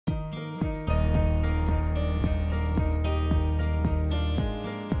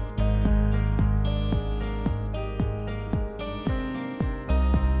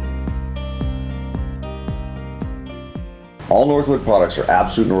All Northwood products are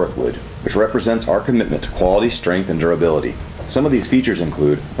absolute Northwood, which represents our commitment to quality, strength, and durability. Some of these features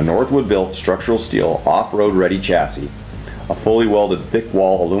include a Northwood-built structural steel off-road ready chassis, a fully welded thick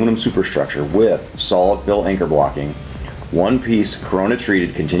wall aluminum superstructure with solid fill anchor blocking, one-piece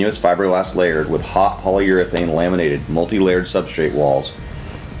Corona-treated continuous fiberglass layered with hot polyurethane laminated multi-layered substrate walls,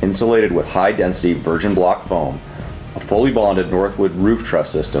 insulated with high-density virgin block foam, a fully bonded Northwood roof truss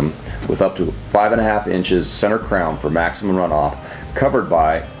system with up to 5.5 inches center crown for maximum runoff, covered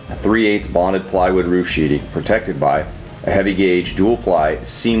by a 3/8 bonded plywood roof sheeting, protected by a heavy gauge dual ply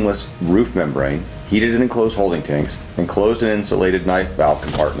seamless roof membrane, heated and enclosed holding tanks, enclosed and insulated knife valve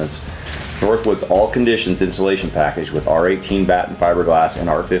compartments, Northwood's all conditions insulation package with R18 batten fiberglass and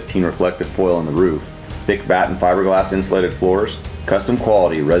R15 reflective foil in the roof, thick batten fiberglass insulated floors, custom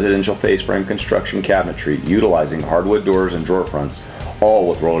quality residential face frame construction cabinetry utilizing hardwood doors and drawer fronts, all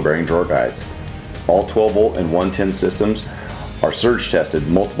with roller bearing drawer guides. All 12 volt and 110 systems are surge tested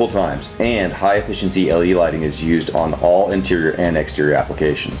multiple times, and high efficiency LED lighting is used on all interior and exterior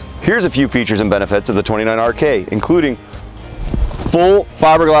applications. Here's a few features and benefits of the 29RK, including full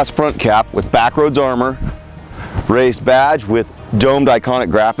fiberglass front cap with backroads armor, raised badge with domed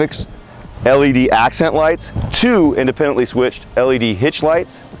iconic graphics, LED accent lights, 2 independently switched LED hitch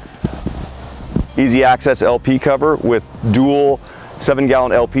lights, easy access LP cover with dual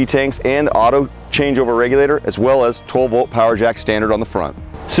 7-gallon LP tanks and auto changeover regulator, as well as 12 volt power jack standard on the front.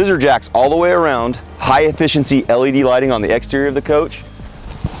 Scissor jacks all the way around, high efficiency LED lighting on the exterior of the coach,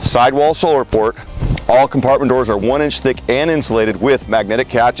 sidewall solar port, all compartment doors are 1 inch thick and insulated with magnetic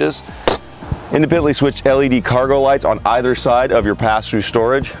catches, independently switched LED cargo lights on either side of your pass-through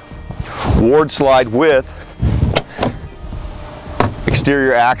storage, ward slide with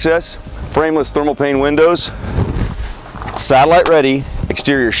exterior access, frameless thermal pane windows, satellite ready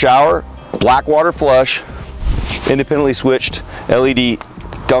exterior shower, black water flush, independently switched LED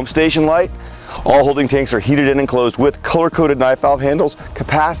dump station light. All holding tanks are heated and enclosed with color-coded knife valve handles.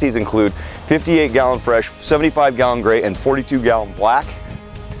 Capacities include 58-gallon fresh, 75-gallon gray, and 42-gallon black.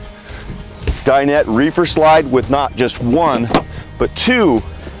 Dinette reefer slide with not just 1, but 2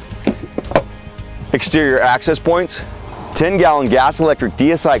 exterior access points. 10-gallon gas electric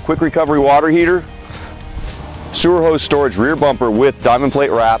DSI quick recovery water heater. Sewer hose storage rear bumper with diamond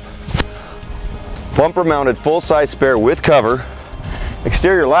plate wrap. Bumper mounted full-size spare with cover.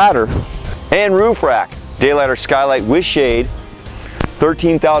 Exterior ladder and roof rack. Daylighter skylight with shade.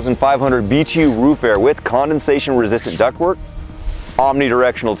 13,500 BTU roof air with condensation resistant ductwork.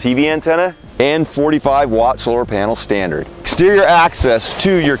 Omnidirectional TV antenna and 45-watt solar panel standard. Exterior access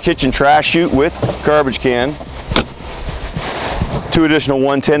to your kitchen trash chute with garbage can. 2 additional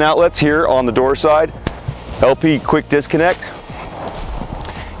 110 outlets here on the door side. LP quick disconnect.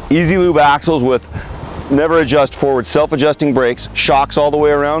 Easy lube axles with never adjust forward self-adjusting brakes, shocks all the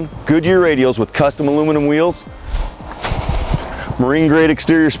way around, Goodyear radials with custom aluminum wheels, marine grade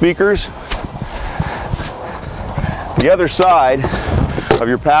exterior speakers. The other side of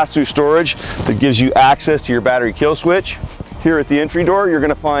your pass-through storage that gives you access to your battery kill switch. Here at the entry door, you're going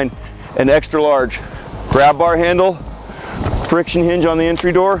to find an extra large grab bar handle, friction hinge on the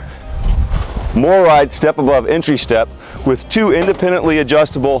entry door, more ride step above entry step with 2 independently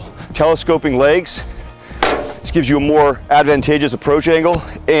adjustable telescoping legs. This gives you a more advantageous approach angle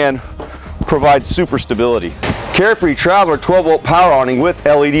and provides super stability. Carefree Traveler 12 volt power awning with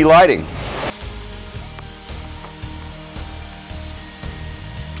LED lighting.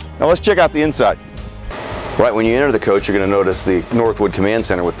 Now let's check out the inside. Right when you enter the coach, you're going to notice the Northwood Command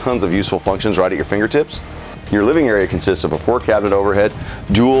Center with tons of useful functions right at your fingertips. Your living area consists of a 4-cabinet overhead,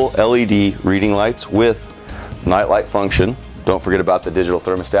 dual LED reading lights with nightlight function. Don't forget about the digital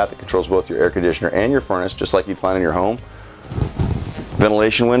thermostat that controls both your air conditioner and your furnace, just like you'd find in your home.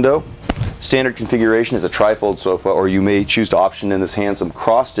 Ventilation window. Standard configuration is a trifold sofa, or you may choose to option in this handsome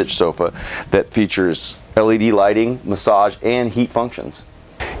cross-stitch sofa that features LED lighting, massage, and heat functions.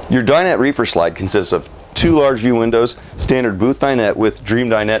 Your dinette reefer slide consists of 2 large view windows, standard booth dinette with dream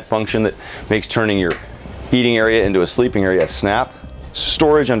dinette function that makes turning your eating area into a sleeping area a snap.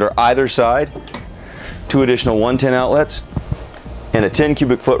 Storage under either side, 2 additional 110 outlets, and a 10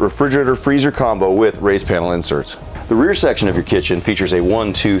 cubic foot refrigerator freezer combo with raised panel inserts. The rear section of your kitchen features a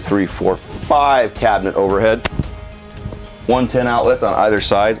 1, 2, 3, 4, 5 cabinet overhead, 110 outlets on either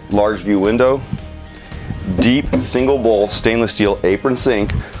side, large view window, deep single bowl stainless steel apron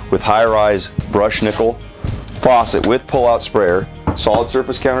sink with high-rise brush nickel faucet with pull-out sprayer, solid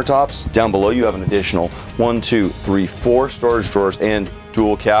surface countertops. Down below you have an additional 1, 2, 3, 4 storage drawers and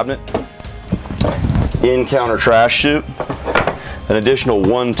dual cabinet. In counter trash chute, an additional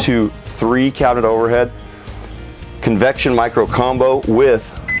 1, 2, 3 cabinet overhead, convection micro combo with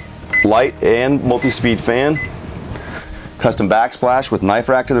light and multi-speed fan, custom backsplash with knife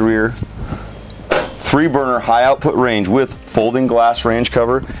rack to the rear, 3-burner high output range with folding glass range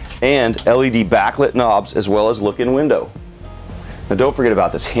cover, and LED backlit knobs as well as look-in window. Now don't forget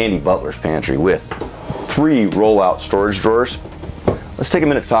about this handy butler's pantry with 3 roll-out storage drawers. Let's take a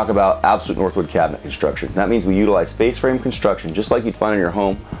minute to talk about absolute Northwood cabinet construction. That means we utilize space frame construction just like you'd find in your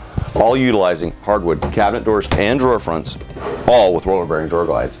home, all utilizing hardwood cabinet doors and drawer fronts, all with roller bearing door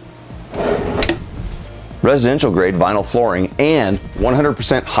glides. Residential grade vinyl flooring and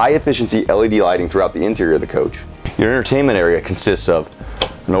 100% high efficiency LED lighting throughout the interior of the coach. Your entertainment area consists of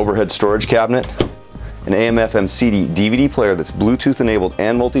an overhead storage cabinet, an AM/FM CD DVD player that's Bluetooth enabled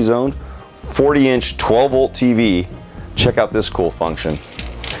and multi-zoned, 40-inch 12-volt TV. Check out this cool function.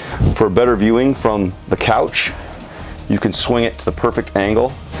 For better viewing from the couch, you can swing it to the perfect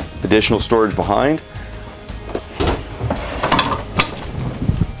angle. Additional storage behind.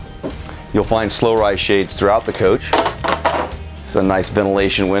 You'll find slow rise shades throughout the coach. It's a nice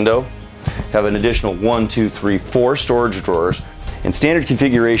ventilation window. Have an additional 1, 2, 3, 4 storage drawers. In standard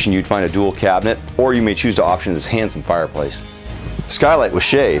configuration, you'd find a dual cabinet, or you may choose to option this handsome fireplace. Skylight with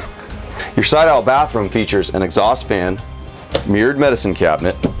shade. Your side aisle bathroom features an exhaust fan, mirrored medicine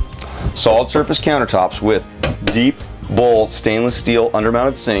cabinet, solid surface countertops with deep bowl stainless steel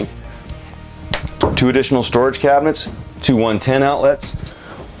undermounted sink, 2 additional storage cabinets, 2 110 outlets.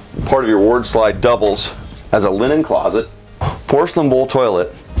 Part of your ward slide doubles as a linen closet, porcelain bowl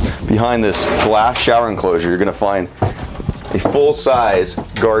toilet. Behind this glass shower enclosure, you're going to find a full-size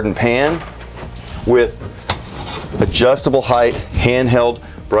garden pan with adjustable height, handheld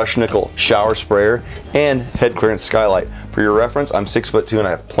brush nickel shower sprayer, and head clearance skylight. For your reference, I'm 6'2" and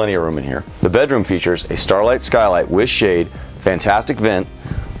I have plenty of room in here. The bedroom features a starlight skylight with shade, fantastic vent.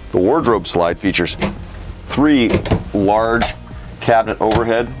 The wardrobe slide features 3 large cabinet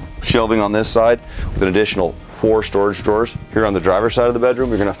overhead shelving on this side with an additional 4 storage drawers. Here on the driver's side of the bedroom,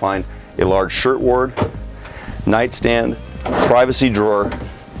 you're going to find a large shirt ward, nightstand, privacy drawer,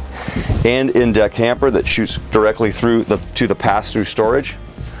 and in-deck hamper that shoots directly through to the pass-through storage.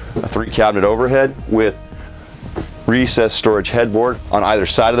 A 3 cabinet overhead with recessed storage headboard. On either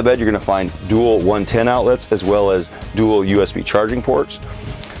side of the bed, you're going to find dual 110 outlets as well as dual USB charging ports.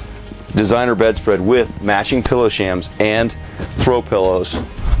 Designer bedspread with matching pillow shams and throw pillows,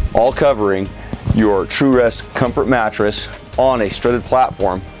 all covering your True Rest comfort mattress on a studded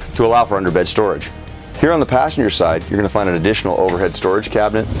platform to allow for underbed storage. Here on the passenger side, you're going to find an additional overhead storage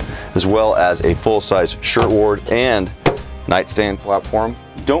cabinet as well as a full-size shirt ward and nightstand platform.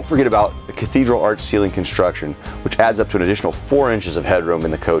 Don't forget about the cathedral arch ceiling construction, which adds up to an additional 4 inches of headroom in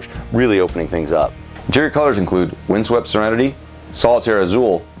the coach, really opening things up. Interior colors include Windswept Serenity, Solitaire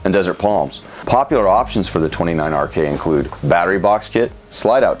Azul, and Desert Palms. Popular options for the 29RK include battery box kit,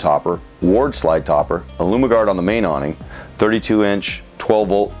 slide-out topper, ward slide topper, Illumiguard on the main awning, 32-inch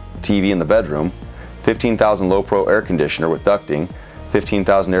 12-volt TV in the bedroom, 15,000 low pro air conditioner with ducting,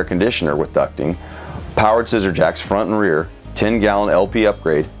 15,000 air conditioner with ducting, powered scissor jacks front and rear, 10-gallon LP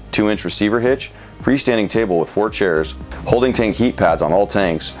upgrade, 2-inch receiver hitch, freestanding table with 4 chairs, holding tank heat pads on all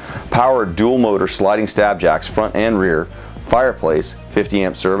tanks, powered dual motor sliding stab jacks front and rear, fireplace, 50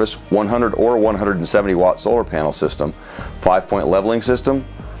 amp service, 100 or 170 watt solar panel system, 5-point leveling system,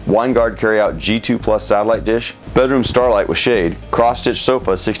 Winegard carryout G2 Plus satellite dish, bedroom starlight with shade, cross-stitch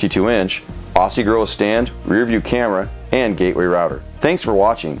sofa 62-inch, Aussie Girl stand, rear view camera, and gateway router. Thanks for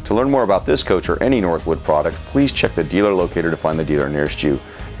watching. To learn more about this coach or any Northwood product, please check the dealer locator to find the dealer nearest you.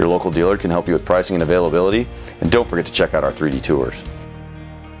 Your local dealer can help you with pricing and availability, and don't forget to check out our 3D tours.